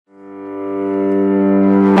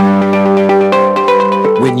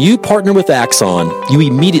When you partner with Axon, you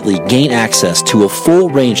immediately gain access to a full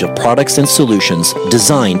range of products and solutions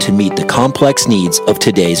designed to meet the complex needs of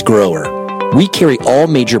today's grower. We carry all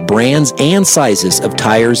major brands and sizes of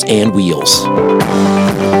tires and wheels.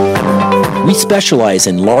 We specialize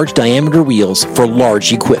in large diameter wheels for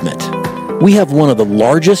large equipment. We have one of the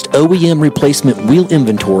largest OEM replacement wheel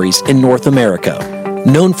inventories in North America.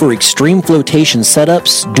 Known for extreme flotation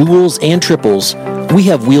setups, duals, and triples, we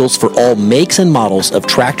have wheels for all makes and models of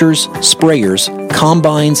tractors, sprayers,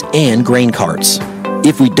 combines, and grain carts.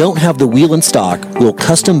 If we don't have the wheel in stock, we'll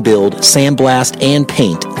custom build, sandblast, and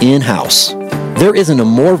paint in-house. There isn't a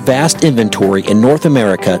more vast inventory in North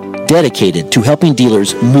America dedicated to helping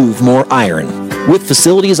dealers move more iron. With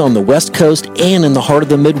facilities on the West Coast and in the heart of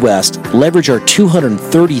the Midwest, leverage our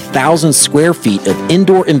 230,000 square feet of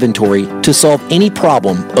indoor inventory to solve any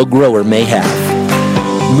problem a grower may have.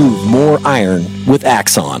 Move more iron with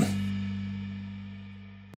Axon.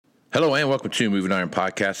 Hello and welcome to Moving Iron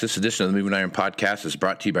Podcast. This edition of the Moving Iron Podcast is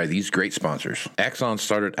brought to you by these great sponsors. Axon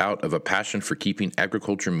started out of a passion for keeping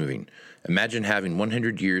agriculture moving. Imagine having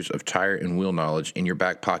 100 years of tire and wheel knowledge in your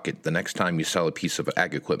back pocket the next time you sell a piece of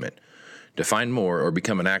ag equipment. To find more or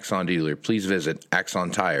become an Axon dealer, please visit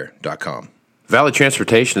axontire.com. Valley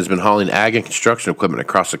Transportation has been hauling ag and construction equipment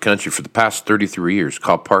across the country for the past 33 years.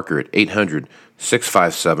 Call Parker at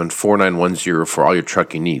 800-657-4910 for all your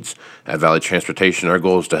trucking needs. At Valley Transportation, our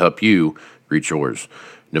goal is to help you reach yours.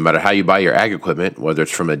 No matter how you buy your ag equipment, whether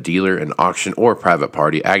it's from a dealer, an auction, or a private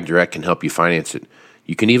party, AgDirect can help you finance it.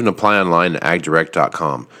 You can even apply online at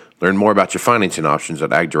AgDirect.com. Learn more about your financing options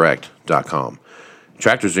at AgDirect.com.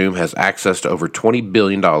 TractorZoom has access to over $20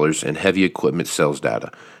 billion in heavy equipment sales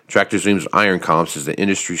data. TractorZoom's Iron Comps is the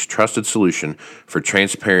industry's trusted solution for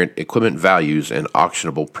transparent equipment values and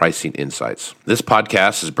auctionable pricing insights. This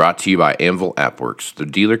podcast is brought to you by Anvil AppWorks. The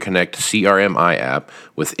Dealer Connect CRMI app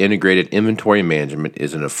with integrated inventory management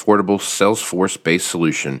is an affordable Salesforce-based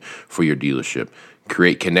solution for your dealership.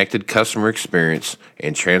 Create connected customer experience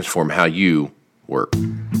and transform how you work.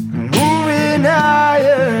 Moving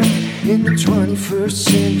higher in the 21st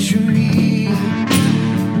century.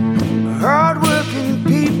 Hard-working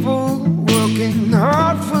people working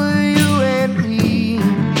hard for you and me.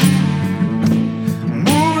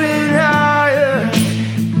 Moving higher,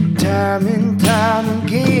 time and time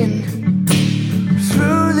again.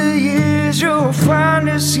 Through the years you'll find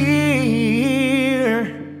us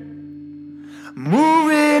here.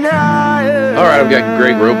 Moving higher. All right, I've got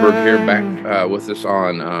Greg Roberg here back with us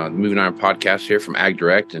on the Moving Iron Podcast here from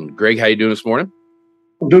AgDirect. And Greg, how you doing this morning?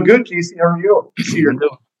 I'm doing good, Casey. How are you? See your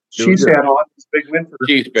Chiefs hat on. It's a big win for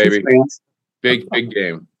Chiefs, baby. Fans. Big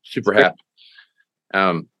game. Super happy.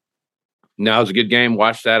 Now it was a good game.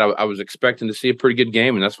 Watched that. I was expecting to see a pretty good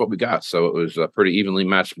game, and that's what we got. So it was a pretty evenly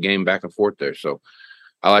matched game back and forth there. So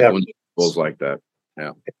I like when goals like that.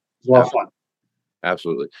 Yeah, it was a lot of fun.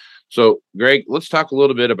 Absolutely. So, Greg, let's talk a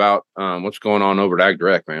little bit about what's going on over at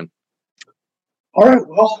AgDirect, man. All right.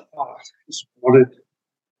 Well, just wanted to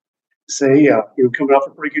say, coming off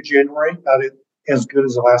a pretty good January, not as good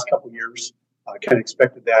as the last couple of years. I kind of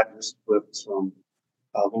expected that just with some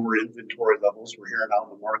lower inventory levels. We're hearing out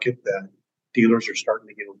in the market that dealers are starting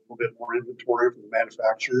to get a little bit more inventory from the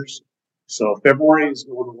manufacturers. So February is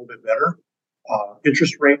going a little bit better.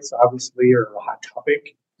 Interest rates obviously are a hot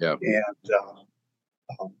topic. Yeah. And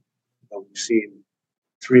we've seen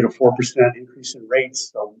 3 to 4% increase in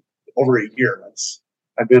rates over a year.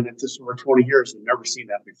 I've been at this over 20 years and never seen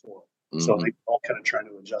that before. Mm-hmm. So they're all kind of trying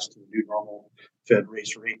to adjust to the new normal. Fed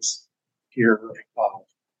raised rates here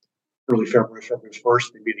early February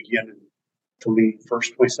 1st. They meet again until the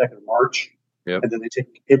 22nd of March. Yep. And then they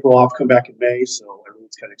take April off, come back in May. So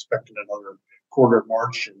everyone's kind of expecting another quarter of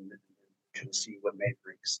March and kind of see what May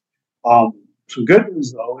brings. Some good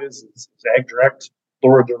news, though, is AgDirect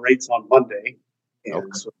lowered their rates on Monday,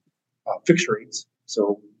 and so fixed rates.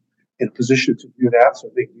 So in a position to do that, so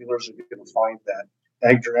I think dealers are going to find that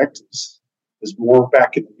AgDirect is more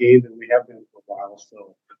back in the game than we have been for a while.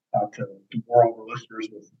 So to more over listeners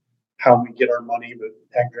with how we get our money, but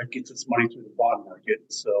AgDirect gets its money through the bond market.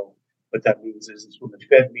 So what that means is when the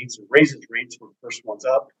Fed meets and raises rates, we're the first ones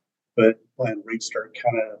up, but when rates start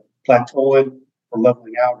kind of plateauing or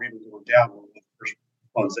leveling out or even going down, we're the first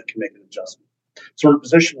ones that can make an adjustment. So we're in a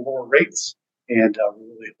position to lower rates, and we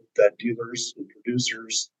really hope that dealers and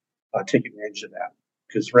producers take advantage of that.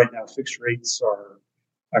 Because right now, fixed rates are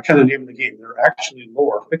kind of the name of the game. They're actually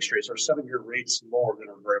lower. Fixed rates are 7-year rates lower than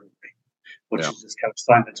our variable rate, which is just kind of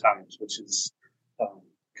sign of the times, which is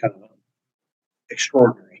kind of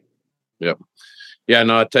extraordinary. Yep. Yeah.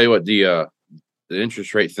 No, I tell you what, the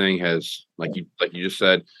interest rate thing has, like you just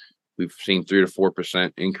said, we've seen 3 to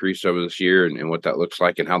 4% increase over this year, and what that looks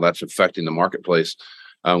like and how that's affecting the marketplace.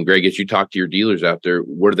 Greg, as you talk to your dealers out there,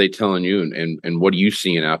 what are they telling you, and what are you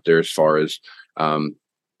seeing out there as far as,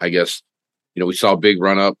 I guess, we saw a big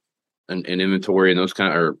run up in inventory and those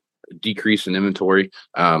kind of, or decrease in inventory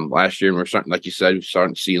last year, and we're starting, like you said, we're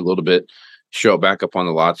starting to see a little bit show back up on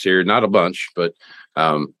the lots here. Not a bunch, but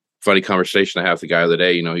funny conversation I had with the guy the other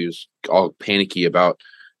day. He was all panicky about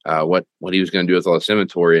what he was going to do with all this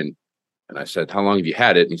inventory, and I said, "How long have you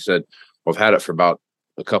had it?" And he said, "Well, I've had it for about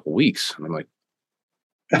a couple weeks." And I'm like,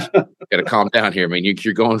 "Got to calm down here. I mean,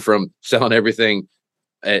 you're going from selling everything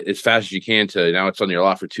as fast as you can to now it's on your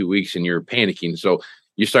lot for 2 weeks and you're panicking." So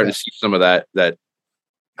you're starting to see some of that.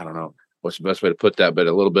 I don't know what's the best way to put that, but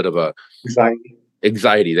a little bit of a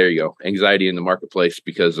anxiety. There you go. Anxiety in the marketplace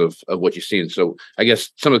because of what you're seeing. So I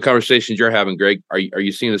guess some of the conversations you're having, Greg, are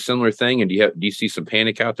you seeing a similar thing? And do you see some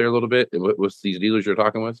panic out there a little bit with these dealers you're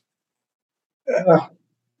talking with? Or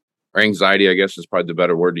anxiety, I guess, is probably the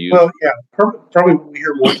better word to use. Well, yeah, probably what we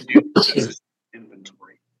hear more to do is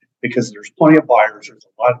inventory, because there's plenty of buyers. There's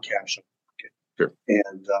a lot of cash on the market. Sure.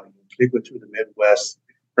 And particularly through the Midwest,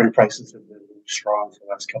 grain prices have been really strong for the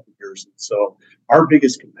last couple of years. And so our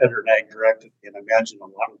biggest competitor in AgDirect, and I imagine a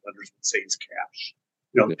lot of lenders would say, is cash.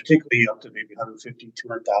 Particularly up to maybe 150,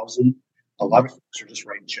 200,000. A lot of folks are just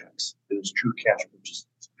writing checks. And it's true cash purchases.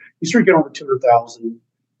 You start getting over 200,000,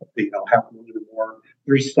 half a million or more,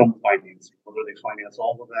 there's some financing. Whether they finance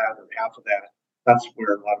all of that or half of that, that's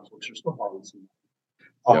where a lot of folks are still borrowing some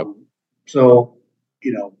money. So,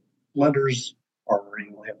 lenders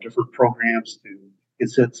have different programs to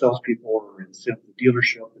incent salespeople or incent the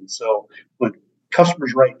dealership. And so when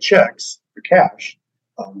customers write checks for cash,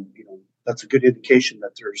 that's a good indication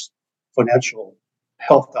that there's financial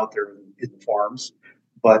health out there in the farms,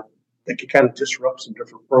 but that can kind of disrupt some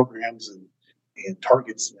different programs and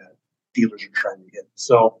targets that dealers are trying to hit.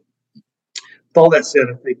 So with all that said,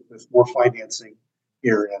 I think with more financing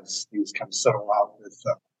here, as things kind of settle out with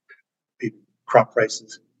maybe crop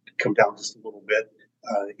prices come down just a little bit,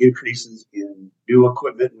 increases in new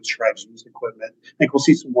equipment, which drives used equipment, I think we'll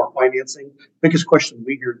see some more financing. Biggest question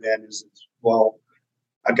we hear then is, well,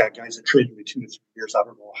 I've got guys that trade me 2 to 3 years. I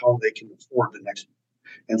don't know how they can afford the next one.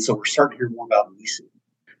 And so we're starting to hear more about leasing.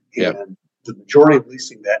 And the majority of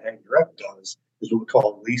leasing that AgDirect does is what we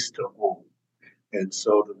call lease to own. And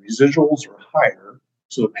so the residuals are higher,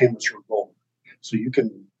 so the payments are lower. So you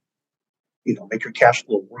can, make your cash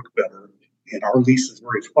flow work better. And our lease is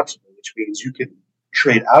very flexible, which means you can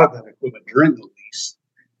trade out of that equipment during the lease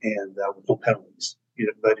and with no penalties.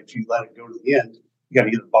 But if you let it go to the end, you got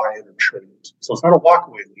to either buy it or trade it. So it's not a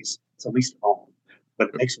walkaway lease; it's a lease to own. But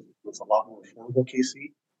it makes it a lot more affordable,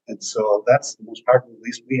 Casey. And so that's the most popular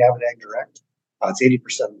lease we have at AgDirect. It's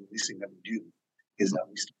 80% of the leasing that we do is that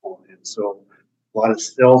lease to own. And so a lot of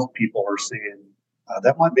sales people are saying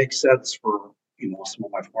that might make sense for some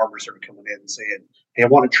of my farmers that are coming in and saying, "Hey, I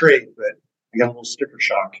want to trade, but I got a little sticker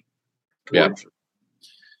shock." Yeah,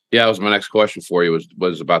 that was my next question for you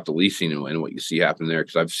was about the leasing and what you see happening there,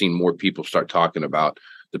 because I've seen more people start talking about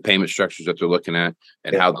the payment structures that they're looking at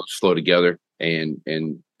and how those flow together, and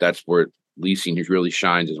that's where leasing really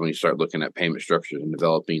shines, is when you start looking at payment structures and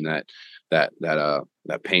developing that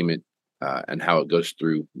payment and how it goes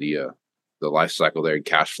through the life cycle there, and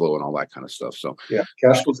cash flow and all that kind of stuff. So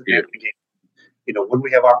cash flow is the game. When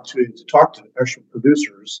we have opportunity to talk to actual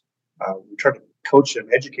producers, we try to coach them,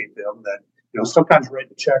 educate them that sometimes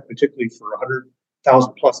writing a check, particularly for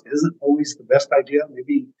 100,000 plus, isn't always the best idea.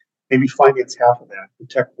 Maybe finance half of that,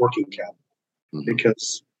 protect working capital,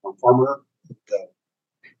 because the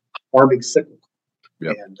farming's cyclical,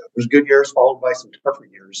 and there's good years followed by some tougher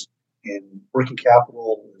years, and working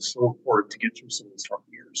capital is so important to get through some of these tough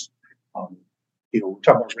years. We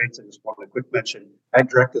talk about rates. I just wanted a quick mention.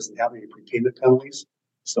 AgDirect doesn't have any prepayment penalties,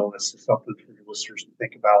 so that's something for your listeners to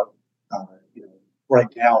think about.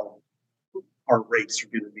 Right now, our rates are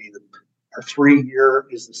going to be our 3-year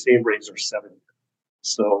is the same rate as our 7-year.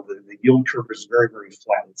 So the yield curve is very, very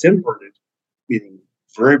flat. It's inverted, meaning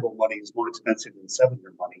variable money is more expensive than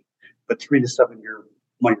 7-year money, but 3 to 7-year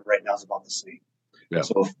money right now is about the same. Yeah.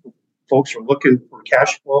 So if folks are looking for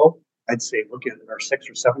cash flow, I'd say look at our 6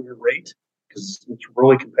 or 7-year rate, because it's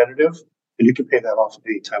really competitive, and you can pay that off at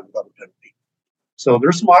any time without a penalty. So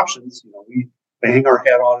there's some options. We hang our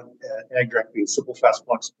hat on AgDirect being simple, fast,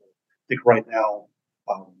 flexible. I think right now,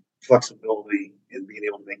 flexibility and being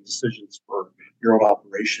able to make decisions for your own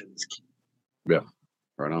operation is key. Yeah,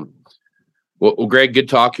 right on. Well, Greg, good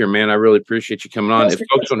talk here, man. I really appreciate you coming on. If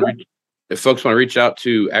folks want to reach out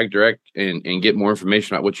to AgDirect and get more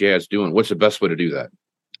information about what you guys doing, what's the best way to do that?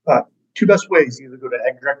 two best ways: either go to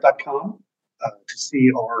agdirect.com to see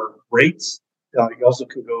our rates. You also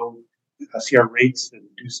can go see our rates and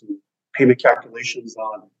do some payment calculations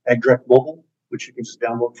on AgDirect Mobile, which you can just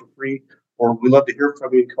download for free. Or we love to hear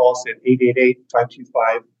from you. Call us at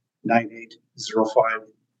 888-525-9805,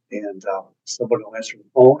 and somebody will answer the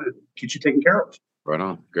phone and get you taken care of. Right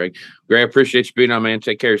on, Greg. Greg, appreciate you being on, man.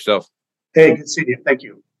 Take care of yourself. Hey, good seeing you. Thank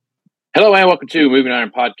you. Hello, and welcome to Moving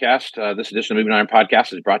Iron Podcast. This edition of Moving Iron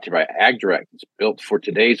Podcast is brought to you by AgDirect. It's built for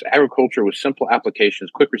today's agriculture with simple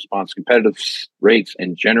applications, quick response, competitive rates,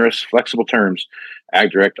 and generous, flexible terms.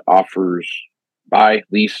 AgDirect offers buy,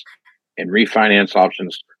 lease, and refinance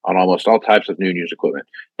options on almost all types of new and used equipment.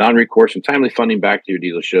 Non-recourse and timely funding back to your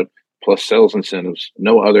dealership, plus sales incentives.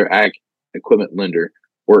 No other ag equipment lender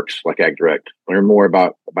works like AgDirect. Learn more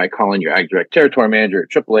by calling your AgDirect territory manager at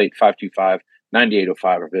 888-525-9805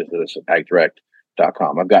 or visit us at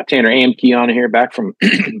agdirect.com. I've got Tanner Ehmke on here back from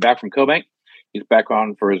CoBank. He's back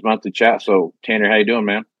on for his monthly chat. So Tanner, how you doing,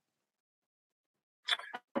 man?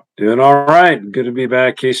 Doing all right. Good to be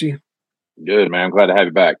back, Casey. Good, man. I'm glad to have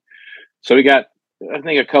you back. So we got, I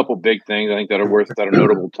think, a couple big things I think that are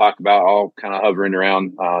notable to talk about, all kind of hovering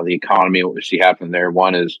around the economy, what we see happening there.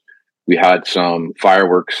 One is we had some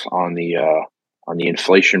fireworks on the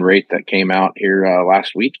inflation rate that came out here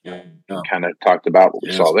last week. Kind of talked about what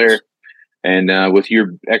we saw there. And with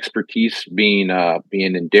your expertise being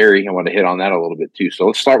in dairy, I want to hit on that a little bit too. So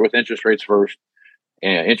let's start with interest rates first.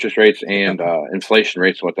 Interest rates and inflation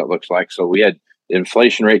rates and what that looks like. So we had the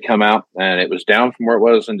inflation rate come out, and it was down from where it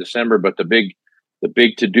was in December. But the big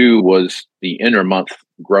to do was the intra-month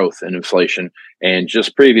growth in inflation. And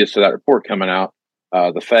just previous to that report coming out,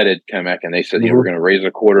 the Fed had come back and they said, we're going to raise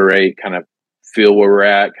a quarter rate, kind of feel where we're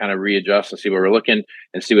at, kind of readjust and see where we're looking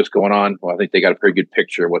and see what's going on. Well, I think they got a pretty good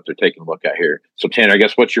picture of what they're taking a look at here. So Tanner, I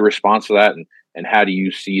guess what's your response to that, and how do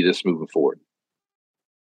you see this moving forward?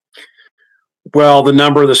 Well, the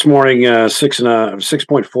number this morning,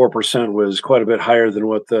 6.4%, was quite a bit higher than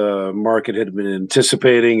what the market had been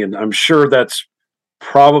anticipating, and I'm sure that's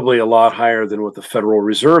probably a lot higher than what the Federal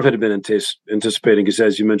Reserve had been anticipating. Because,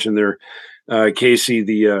 as you mentioned there, Casey,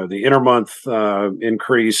 the inter-month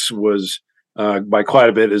increase was by quite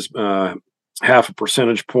a bit, is half a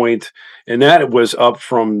percentage point, and that was up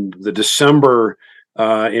from the December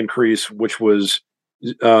increase, which was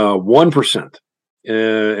 1%.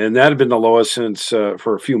 And that had been the lowest since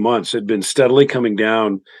for a few months. It had been steadily coming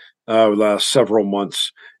down the last several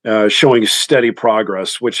months, showing steady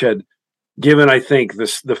progress, which had given, I think,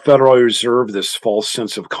 the Federal Reserve this false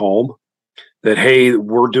sense of calm that, hey,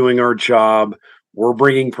 we're doing our job. We're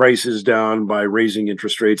bringing prices down by raising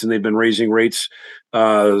interest rates, and they've been raising rates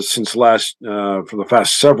since for the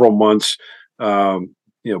past several months,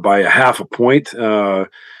 by a half a point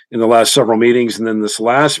in the last several meetings. And then this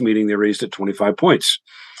last meeting, they raised it 25 points,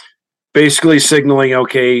 basically signaling,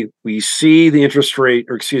 okay, we see the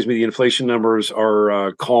the inflation numbers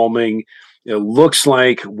are calming. It looks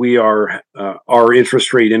like our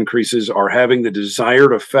interest rate increases are having the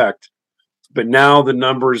desired effect. But now the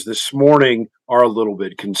numbers this morning are a little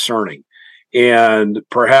bit concerning. And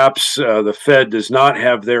perhaps the Fed does not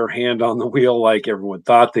have their hand on the wheel like everyone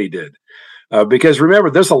thought they did. Because remember,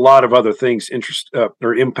 there's a lot of other things are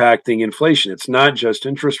impacting inflation. It's not just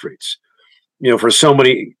interest rates. For so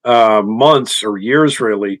many months or years,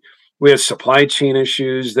 really, we had supply chain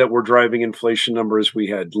issues that were driving inflation numbers. We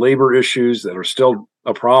had labor issues that are still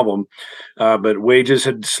a problem, but wages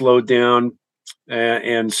had slowed down.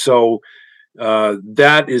 And so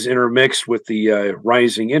that is intermixed with the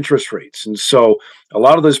rising interest rates. And so a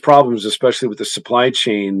lot of those problems, especially with the supply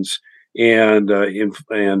chains and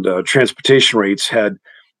transportation rates,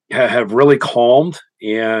 have really calmed,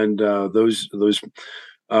 and those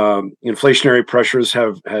inflationary pressures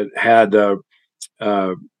have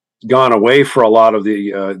gone away for a lot of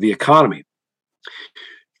the economy,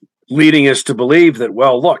 leading us to believe that,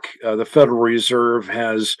 well, look, the Federal Reserve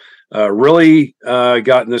has really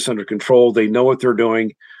gotten this under control. They know what they're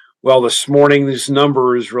doing. Well, this morning, these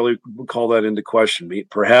numbers really call that into question.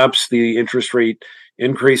 Perhaps the interest rate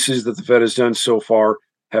increases that the Fed has done so far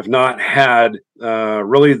have not had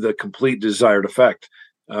really the complete desired effect.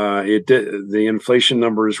 The inflation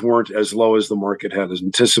numbers weren't as low as the market had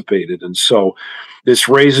anticipated. And so this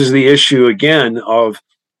raises the issue again of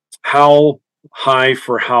how high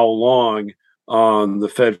for how long on the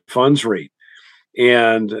Fed funds rate.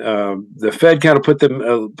 And the Fed kind of put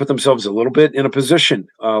themselves a little bit in a position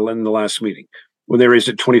in the last meeting when they raised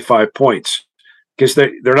it 25 points, because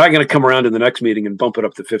they're not going to come around in the next meeting and bump it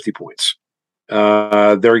up to 50 points.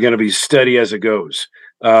 They're going to be steady as it goes.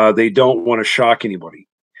 They don't want to shock anybody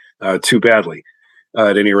too badly.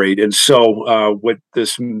 at any rate. And so what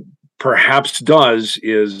this perhaps does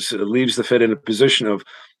is it leaves the Fed in a position of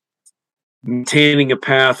maintaining a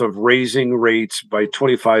path of raising rates by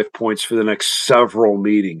 25 points for the next several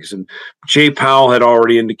meetings. And Jay Powell had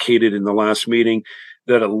already indicated in the last meeting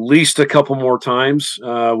that at least a couple more times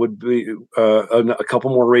would be a couple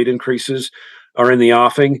more rate increases are in the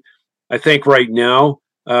offing. I think right now,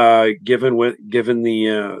 given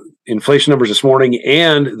the inflation numbers this morning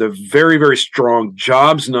and the very, very strong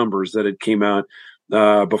jobs numbers that had came out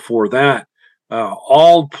before that,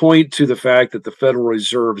 all point to the fact that the Federal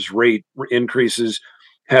Reserve's rate increases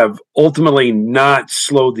have ultimately not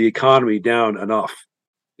slowed the economy down enough.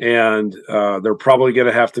 And they're probably going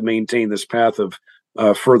to have to maintain this path of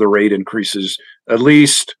further rate increases, at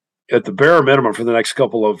least at the bare minimum for the next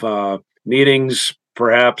couple of meetings,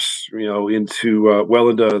 perhaps, into well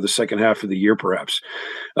into the second half of the year, perhaps.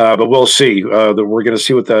 But we'll see. That we're going to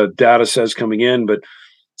see what the data says coming in. But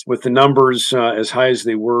with the numbers as high as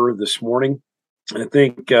they were this morning, I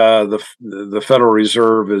think the Federal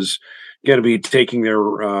Reserve is going to be taking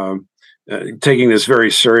this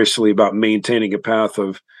very seriously about maintaining a path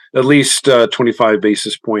of at least 25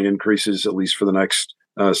 basis point increases, at least for the next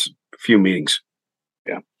few meetings.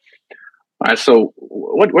 Yeah. All right. So,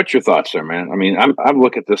 what's your thoughts there, man? I mean, I'm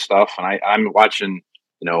looking at this stuff, and I'm watching.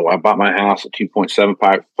 I bought my house at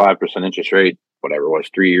 2.75% interest rate, whatever it was,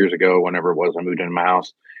 3 years ago, whenever it was I moved into my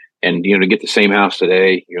house. And to get the same house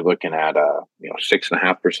today, you're looking at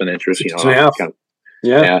 6.5% interest. 6.5.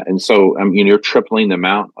 Yeah. And so you're tripling the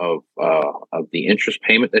amount of the interest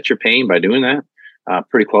payment that you're paying by doing that.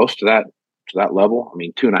 Pretty close to that level. I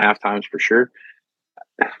mean, 2.5 times for sure.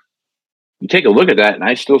 You take a look at that, and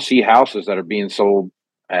I still see houses that are being sold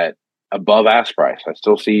at above ask price. I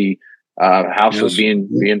still see houses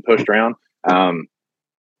being pushed around.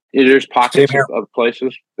 There's pockets of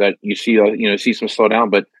places that you see some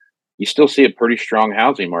slowdown, but you still see a pretty strong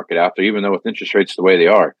housing market out there, even though with interest rates the way they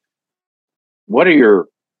are. What do you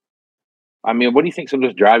think some of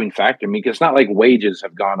this driving factor? I mean, because it's not like wages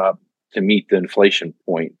have gone up to meet the inflation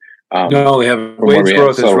point. No, they haven't. Wage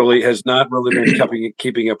growth has not really been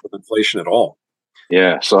keeping up with inflation at all.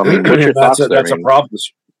 Yeah. So, I mean, what's your thoughts there? That's a problem.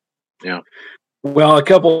 Yeah. Well, a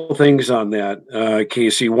couple of things on that,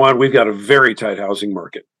 Casey. One, we've got a very tight housing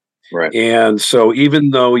market. Right. And so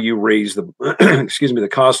even though you raise the the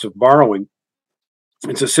cost of borrowing,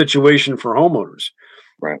 it's a situation for homeowners.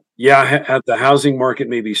 Right. Yeah, the housing market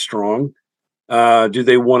may be strong. Do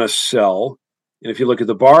they want to sell? And if you look at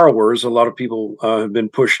the borrowers, a lot of people have been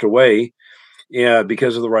pushed away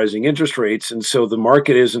because of the rising interest rates. And so the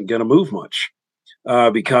market isn't going to move much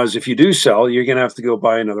because if you do sell, you're going to have to go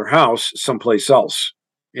buy another house someplace else.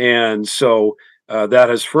 And so that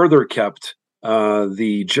has further kept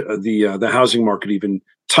the housing market even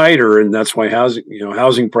tighter, and that's why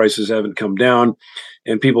housing prices haven't come down,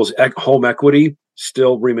 and people's home equity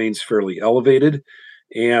still remains fairly elevated,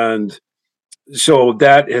 and so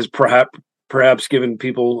that has perhaps given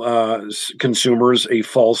people consumers a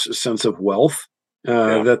false sense of wealth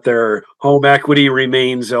that their home equity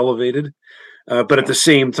remains elevated. But at the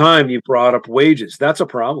same time, you brought up wages. That's a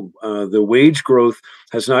problem. The wage growth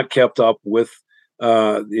has not kept up with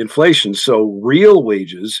the inflation. So real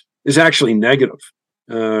wages is actually negative.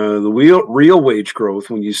 The real wage growth,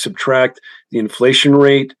 when you subtract the inflation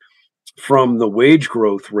rate from the wage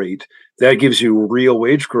growth rate, that gives you real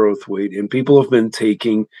wage growth rate. And people have been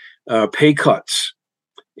taking pay cuts.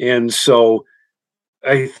 And so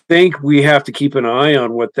I think we have to keep an eye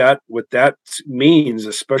on what that means,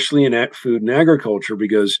 especially in food and agriculture,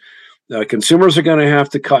 because consumers are going to have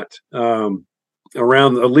to cut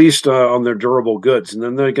around at least on their durable goods, and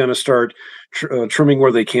then they're going to start trimming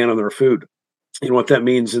where they can on their food. And what that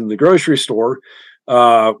means in the grocery store,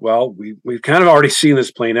 we've kind of already seen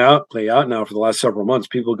this play out now for the last several months.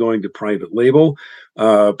 People going to private label,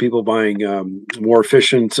 people buying more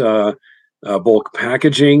efficient bulk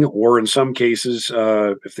packaging, or in some cases,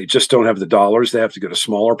 if they just don't have the dollars, they have to go to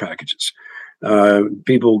smaller packages.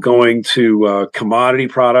 People going to commodity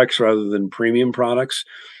products rather than premium products.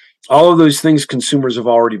 All of those things consumers have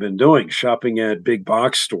already been doing, shopping at big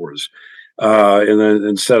box stores, and then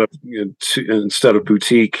instead of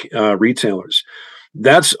boutique retailers.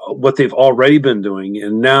 That's what they've already been doing,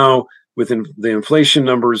 and now with the inflation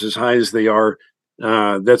numbers as high as they are,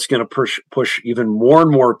 that's going to push even more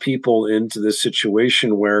and more people into this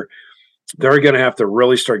situation where they're going to have to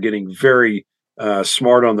really start getting very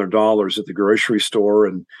smart on their dollars at the grocery store.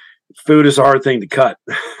 And food is a hard thing to cut.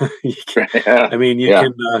 I mean,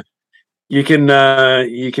 you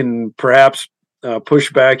can perhaps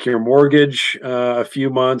push back your mortgage a few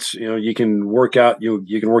months. You can work out. You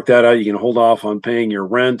can work that out. You can hold off on paying your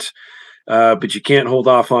rent, but you can't hold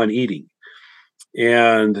off on eating.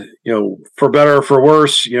 And for better or for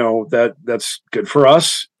worse, that's good for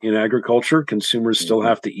us in agriculture. Consumers still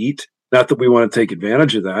have to eat. Not that we want to take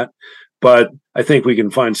advantage of that, but I think we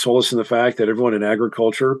can find solace in the fact that everyone in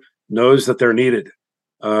agriculture knows that they're needed.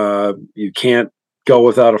 You can't go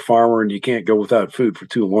without a farmer, and you can't go without food for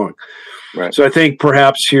too long. Right. So I think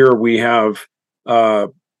perhaps here we have,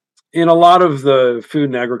 in a lot of the food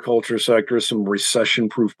and agriculture sector, some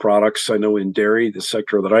recession-proof products. I know in dairy, the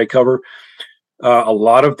sector that I cover, a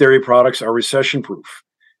lot of dairy products are recession-proof.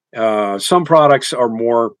 Some products are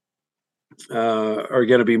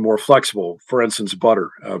going to be more flexible. For instance,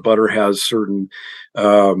 butter. Butter has certain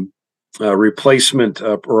replacement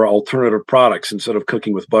or alternative products. Instead of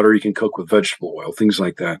cooking with butter, you can cook with vegetable oil, things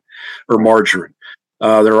like that, or margarine.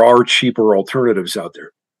 There are cheaper alternatives out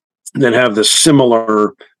there that have the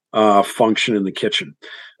similar function in the kitchen.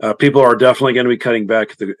 People are definitely going to be cutting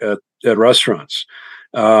back at restaurants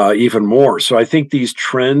even more. So I think these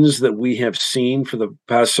trends that we have seen for the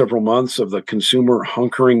past several months of the consumer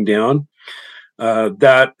hunkering down,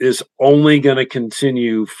 that is only going to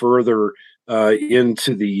continue further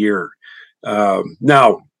into the year.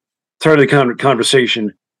 Now, turn the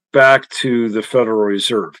conversation back to the Federal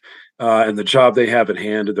Reserve and the job they have at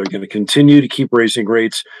hand. They're going to continue to keep raising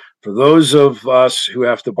rates for those of us who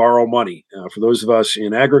have to borrow money. For those of us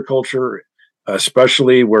in agriculture,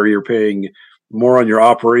 especially where you're paying more on your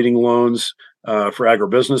operating loans for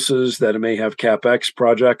agribusinesses that may have CapEx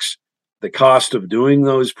projects, the cost of doing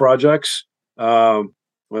those projects,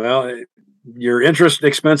 your interest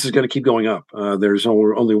expense is going to keep going up. There's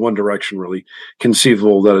only one direction really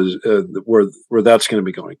conceivable that is where that's going to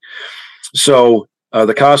be going. So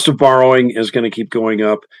the cost of borrowing is going to keep going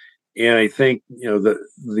up, and I think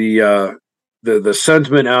the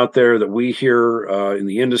sentiment out there that we hear in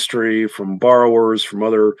the industry from borrowers, from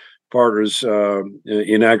other partners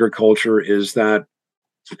in agriculture, is that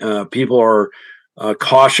people are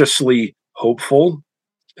cautiously hopeful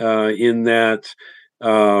in that.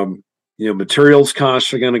 Materials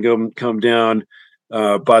costs are going to come down,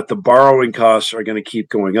 but the borrowing costs are going to keep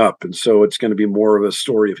going up. And so it's going to be more of a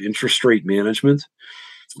story of interest rate management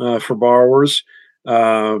for borrowers.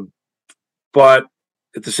 But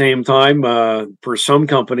at the same time, for some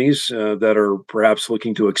companies that are perhaps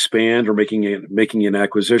looking to expand or making an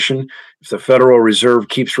acquisition, if the Federal Reserve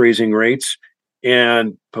keeps raising rates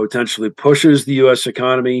and potentially pushes the U.S.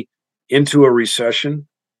 economy into a recession,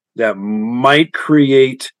 that might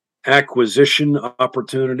create acquisition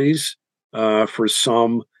opportunities for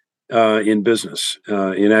some in business,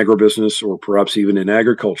 in agribusiness, or perhaps even in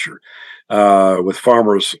agriculture, with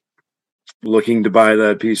farmers looking to buy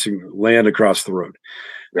that piece of land across the road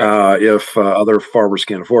if other farmers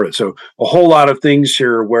can't afford it. So a whole lot of things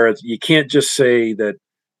here where you can't just say that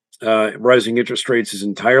rising interest rates is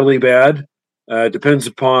entirely bad. It depends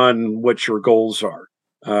upon what your goals are.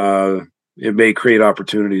 It may create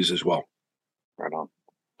opportunities as well. Right on.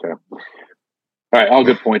 Okay. All right. All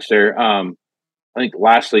good points there. I think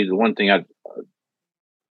lastly, the one thing I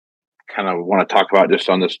kind of want to talk about just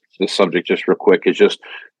on this subject just real quick is just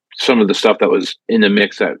some of the stuff that was in the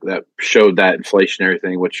mix that showed that inflationary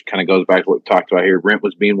thing, which kind of goes back to what we talked about here. Rent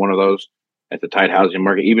was being one of those at the tight housing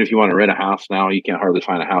market. Even if you want to rent a house now, you can't hardly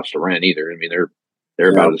find a house to rent either. I mean, they're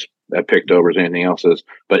about as picked over as anything else is.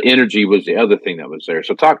 But energy was the other thing that was there.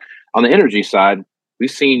 So talk on the energy side, we've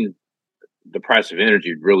seen the price of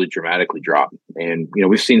energy really dramatically drop. And,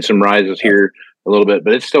 we've seen some rises here a little bit,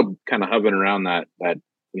 but it's still kind of hovering around that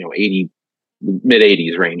 80, mid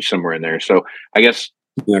 80s range, somewhere in there. So I guess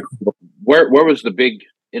where was the big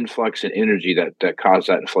influx in energy that caused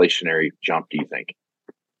that inflationary jump, do you think?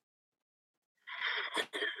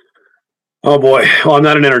 Oh boy. Well, I'm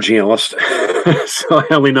not an energy analyst, so I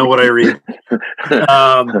only know what I read.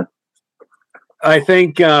 I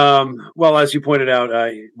think, as you pointed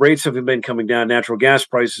out, rates have been coming down. Natural gas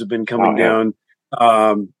prices have been coming down.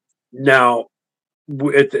 Now,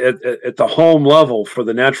 at the home level, for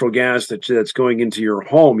the natural gas that's going into your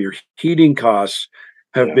home, your heating costs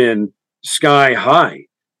have been sky high,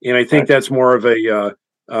 and I think that's more of a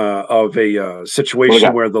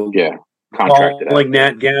situation where the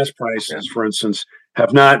nat gas prices, for instance,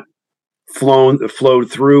 have not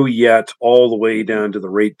flowed through yet all the way down to the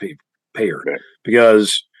rate payer,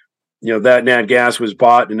 because that nat gas was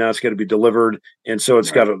bought and now it's got to be delivered, and so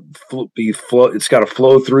it's got to it's got to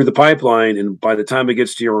flow through the pipeline, and by the time it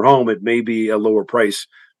gets to your home, it may be a lower price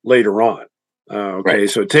later on.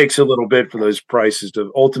 So it takes a little bit for those prices to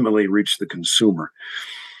ultimately reach the consumer.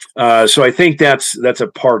 So I think that's a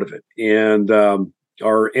part of it. And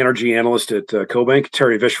our energy analyst at CoBank,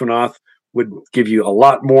 Terry Vishwanath, would give you a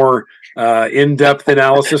lot more in-depth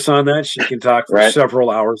analysis on that. She can talk for several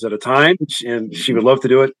hours at a time, and she would love to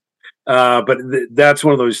do it. But that's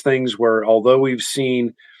one of those things where, although we've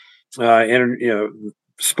seen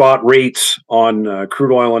spot rates on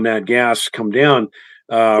crude oil and nat gas come down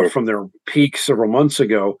from their peak several months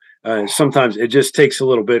ago, sometimes it just takes a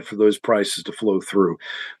little bit for those prices to flow through.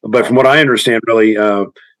 But from what I understand, really,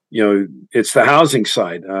 it's the housing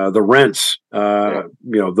side, the rents.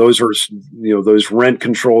 Those rent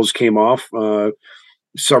controls came off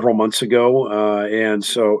several months ago, and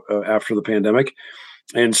so after the pandemic,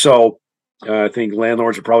 and so I think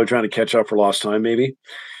landlords are probably trying to catch up for lost time, maybe,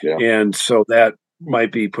 and so that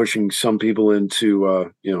might be pushing some people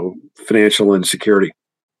into financial insecurity.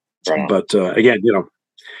 Right. But again,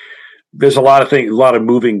 there's a lot of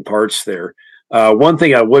moving parts there. One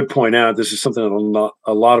thing I would point out, this is something that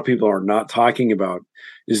a lot of people are not talking about,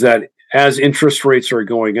 is that as interest rates are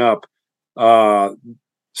going up,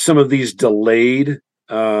 some of these delayed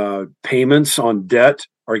payments on debt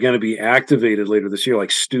are going to be activated later this year,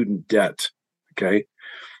 like student debt. Okay.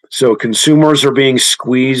 So consumers are being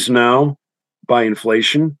squeezed now by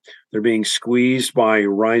inflation. They're being squeezed by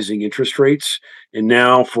rising interest rates. And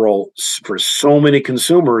now for so many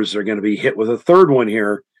consumers, they're going to be hit with a third one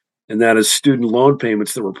here. And that is student loan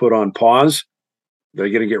payments that were put on pause. They're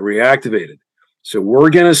going to get reactivated. So we're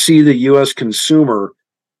going to see the U.S. consumer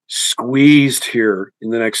squeezed here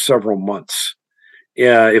in the next several months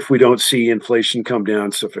if we don't see inflation come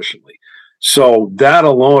down sufficiently. So that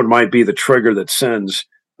alone might be the trigger that sends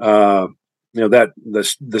this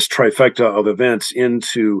trifecta of events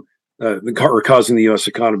into or causing the U.S.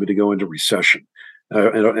 economy to go into recession.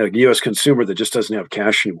 A U.S. consumer that just doesn't have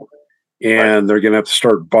cash anymore. And they're going to have to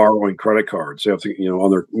start borrowing credit cards. They have to,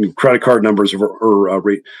 on their credit card numbers or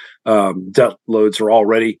debt loads are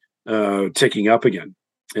already ticking up again.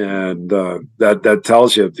 And that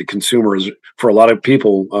tells you the consumer is, for a lot of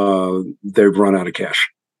people, they've run out of cash.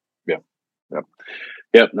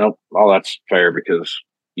 Yep. No, all that's fair, because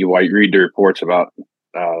you read the reports about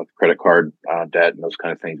credit card debt and those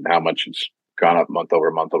kind of things, and how much it's gone up month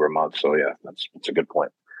over month over month. So yeah, that's a good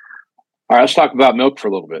point. All right, let's talk about milk for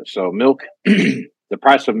a little bit. So milk, the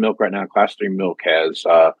price of milk right now, class 3 milk, has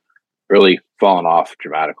really fallen off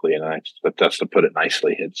dramatically, and that's to put it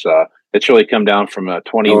nicely. It's really come down from a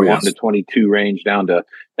 21 to 22 range down to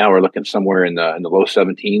now we're looking somewhere in the low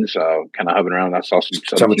 17s, kind of hovering around. I saw some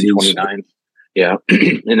 17, 29. Yeah,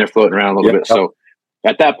 and they're floating around a little bit. So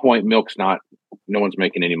at that point, no one's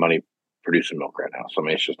making any money producing milk right now. So I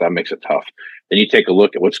mean, that makes it tough. Then you take a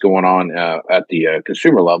look at what's going on at the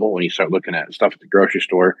consumer level. When you start looking at stuff at the grocery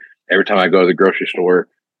store, every time I go to the grocery store,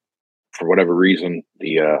 for whatever reason,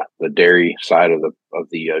 the dairy side of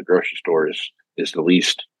the grocery store is the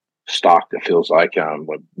least stocked. It feels like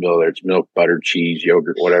whether it's milk, butter, cheese,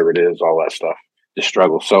 yogurt, whatever it is, all that stuff just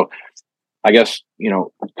struggles. So I guess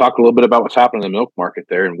talk a little bit about what's happening in the milk market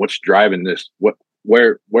there and what's driving this.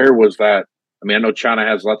 Where was that? I mean, I know China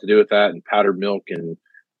has a lot to do with that, and powdered milk and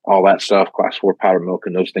all that stuff, class 4 powdered milk,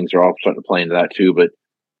 and those things are all starting to play into that too. But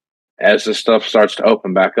as this stuff starts to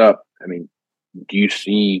open back up, I mean, do you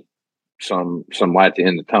see some light at the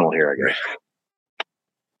end of the tunnel here, I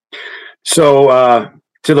guess? So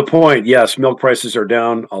to the point, yes, milk prices are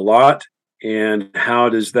down a lot. And how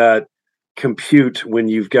does that compute when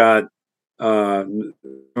you've got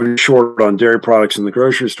short on dairy products in the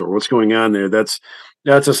grocery store? What's going on there? That's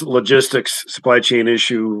a logistics supply chain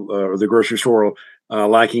issue, or the grocery store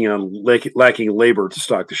lacking labor to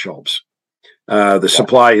stock the shelves. The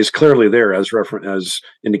supply is clearly there, as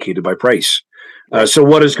indicated by price. So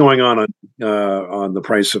what is going on the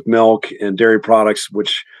price of milk and dairy products,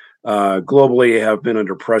 which globally have been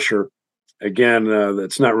under pressure? Again,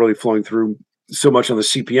 that's not really flowing through so much on the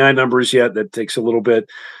CPI numbers yet. That takes a little bit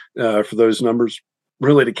for those numbers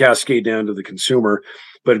really to cascade down to the consumer.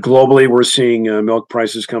 But globally, we're seeing milk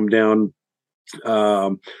prices come down.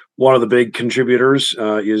 One of the big contributors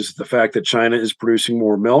is the fact that China is producing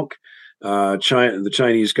more milk. The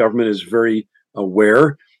Chinese government is very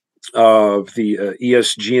aware of the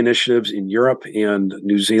ESG initiatives in Europe and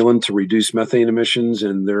New Zealand to reduce methane emissions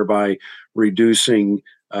and thereby reducing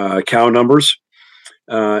cow numbers.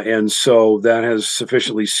 And so that has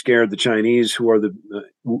sufficiently scared the Chinese, who are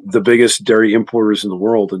the biggest dairy importers in the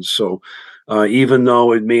world. And so even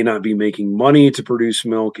though it may not be making money to produce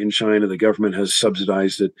milk in China, the government has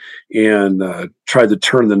subsidized it and tried to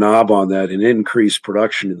turn the knob on that and increase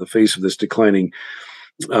production in the face of this declining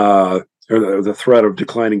or the threat of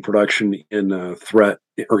declining production in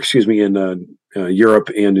Europe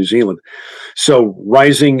and New Zealand. So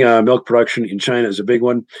rising milk production in China is a big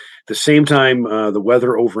one. At the same time, the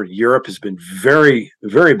weather over in Europe has been very,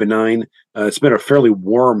 very benign. It's been a fairly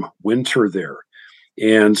warm winter there.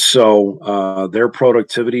 And so their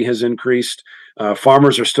productivity has increased.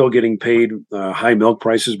 Farmers are still getting paid high milk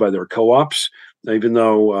prices by their co-ops. Even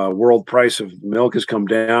though world price of milk has come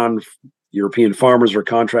down, European farmers are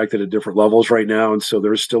contracted at different levels right now, and so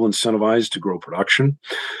they're still incentivized to grow production.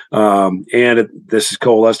 This is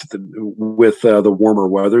coalesced with the warmer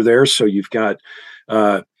weather there. So you've got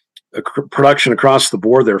production across the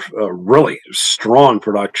board there, really strong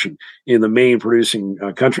production in the main producing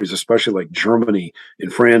countries, especially like Germany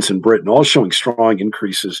and France and Britain, all showing strong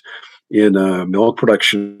increases in milk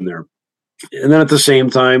production there. And then at the same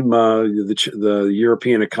time, the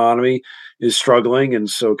European economy is struggling, and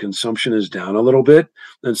so consumption is down a little bit.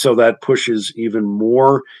 And so that pushes even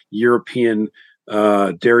more European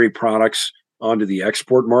dairy products onto the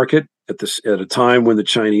export market at a time when the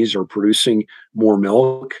Chinese are producing more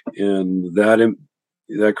milk, and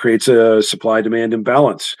that creates a supply-demand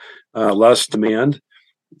imbalance. Less demand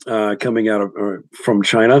coming out of from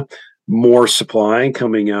China, more supply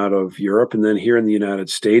coming out of Europe, and then here in the United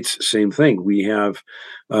States, same thing. We have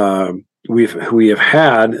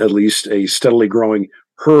had at least a steadily growing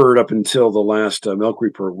herd up until the last milk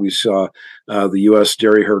report. We saw the U.S.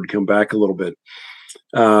 dairy herd come back a little bit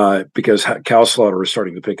because cow slaughter is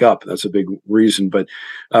starting to pick up. That's a big reason, but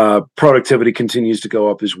productivity continues to go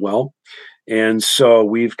up as well, and so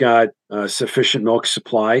we've got sufficient milk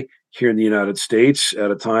supply here in the United States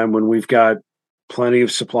at a time when we've got plenty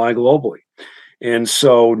of supply globally. And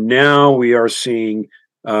so now we are seeing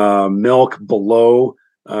milk below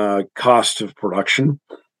cost of production.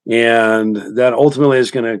 And that ultimately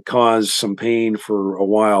is going to cause some pain for a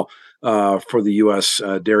while for the U.S.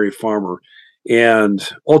 Dairy farmer. And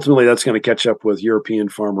ultimately, that's going to catch up with European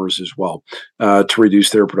farmers as well to reduce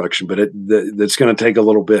their production. But that's going to take a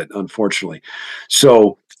little bit, unfortunately.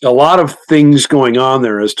 So a lot of things going on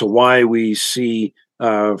there as to why we see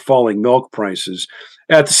falling milk prices.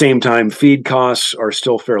 At the same time, feed costs are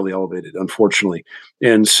still fairly elevated, unfortunately.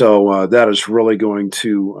 And so that is really going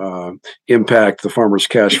to impact the farmers'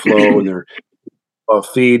 cash flow, and their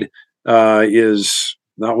feed is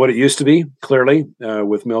not what it used to be, clearly,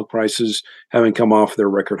 with milk prices having come off their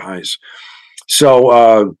record highs.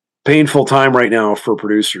 So painful time right now for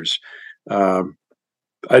producers.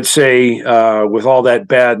 I'd say with all that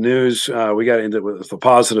bad news, we got to end it with the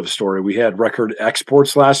positive story. We had record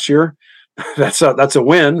exports last year. That's a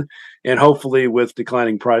win, and hopefully with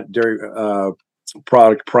declining dairy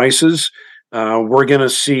product prices, we're going to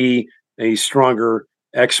see a stronger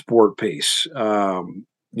export pace.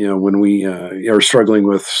 When we are struggling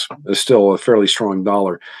with still a fairly strong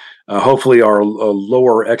dollar. Hopefully our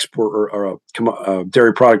lower export or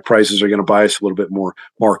dairy product prices are going to buy us a little bit more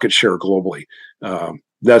market share globally.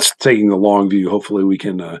 That's taking the long view. Hopefully we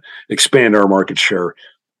can expand our market share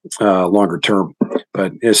longer term.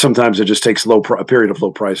 But sometimes it just takes a period of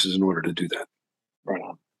low prices in order to do that. Right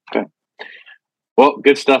on. Okay. Well,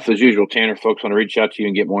 good stuff as usual, Tanner. Folks want to reach out to you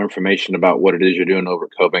and get more information about what it is you're doing over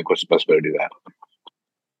at CoBank. What's the best way to do that?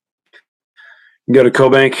 You can go to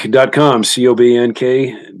cobank.com,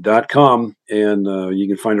 COBNK.com, and you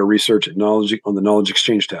can find our research at on the Knowledge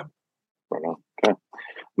Exchange tab. Right on. Okay.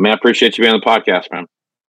 Man, I appreciate you being on the podcast, man.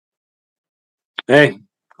 Hey,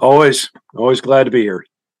 always glad to be here.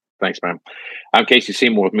 Thanks, man. I'm Casey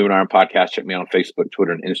Seymour with Moving Iron Podcast. Check me out on Facebook,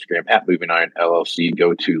 Twitter, and Instagram at Moving Iron LLC.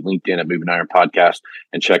 Go to LinkedIn at Moving Iron Podcast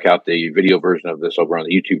and check out the video version of this over on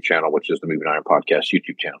the YouTube channel, which is the Moving Iron Podcast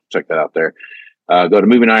YouTube channel. Check that out there. Go to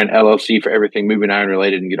Moving Iron LLC for everything Moving Iron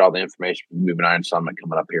related and get all the information from the Moving Iron Summit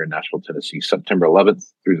coming up here in Nashville, Tennessee, September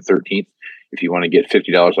 11th through the 13th. If you want to get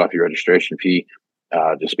 $50 off your registration fee,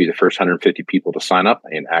 just be the first 150 people to sign up,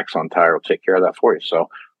 and Axon Tire will take care of that for you. So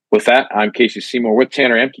with that, I'm Casey Seymour with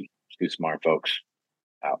Tanner Ehmke. Do smart, folks.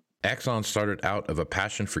 Out. Axon started out of a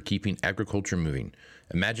passion for keeping agriculture moving.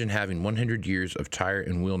 Imagine having 100 years of tire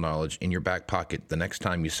and wheel knowledge in your back pocket the next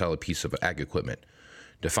time you sell a piece of ag equipment.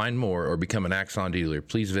 To find more or become an Axon dealer,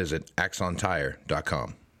 please visit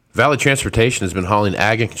axontire.com. Valley Transportation has been hauling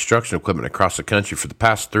ag and construction equipment across the country for the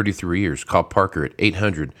past 33 years. Call Parker at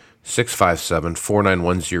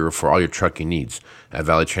 800-657-4910 for all your trucking needs. At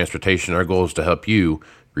Valley Transportation, our goal is to help you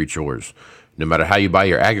reach yours. No matter how you buy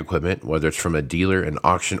your ag equipment, whether it's from a dealer, an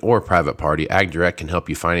auction, or a private party, AgDirect can help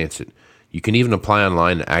you finance it. You can even apply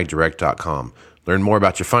online at AgDirect.com. Learn more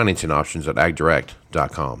about your financing options at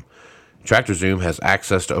AgDirect.com. TractorZoom has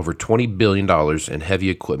access to over $20 billion in heavy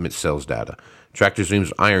equipment sales data.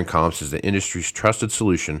 TractorZoom's Iron Comps is the industry's trusted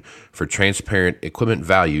solution for transparent equipment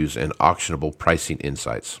values and auctionable pricing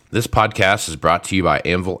insights. This podcast is brought to you by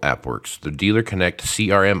Anvil AppWorks. The Dealer Connect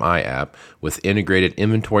CRMI app with integrated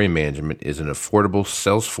inventory management is an affordable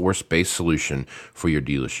Salesforce-based solution for your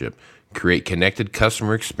dealership. Create connected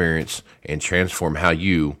customer experience and transform how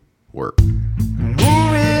you work.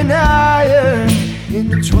 Moving higher in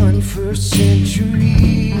the 21st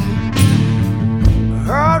century.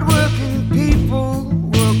 Hard-working people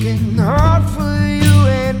working hard for you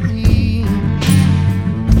and me.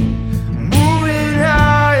 Moving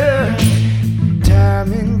higher,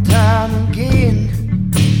 time and time again.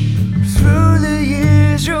 Through the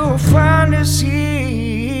years you'll find us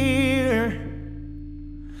here.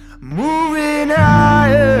 Moving higher.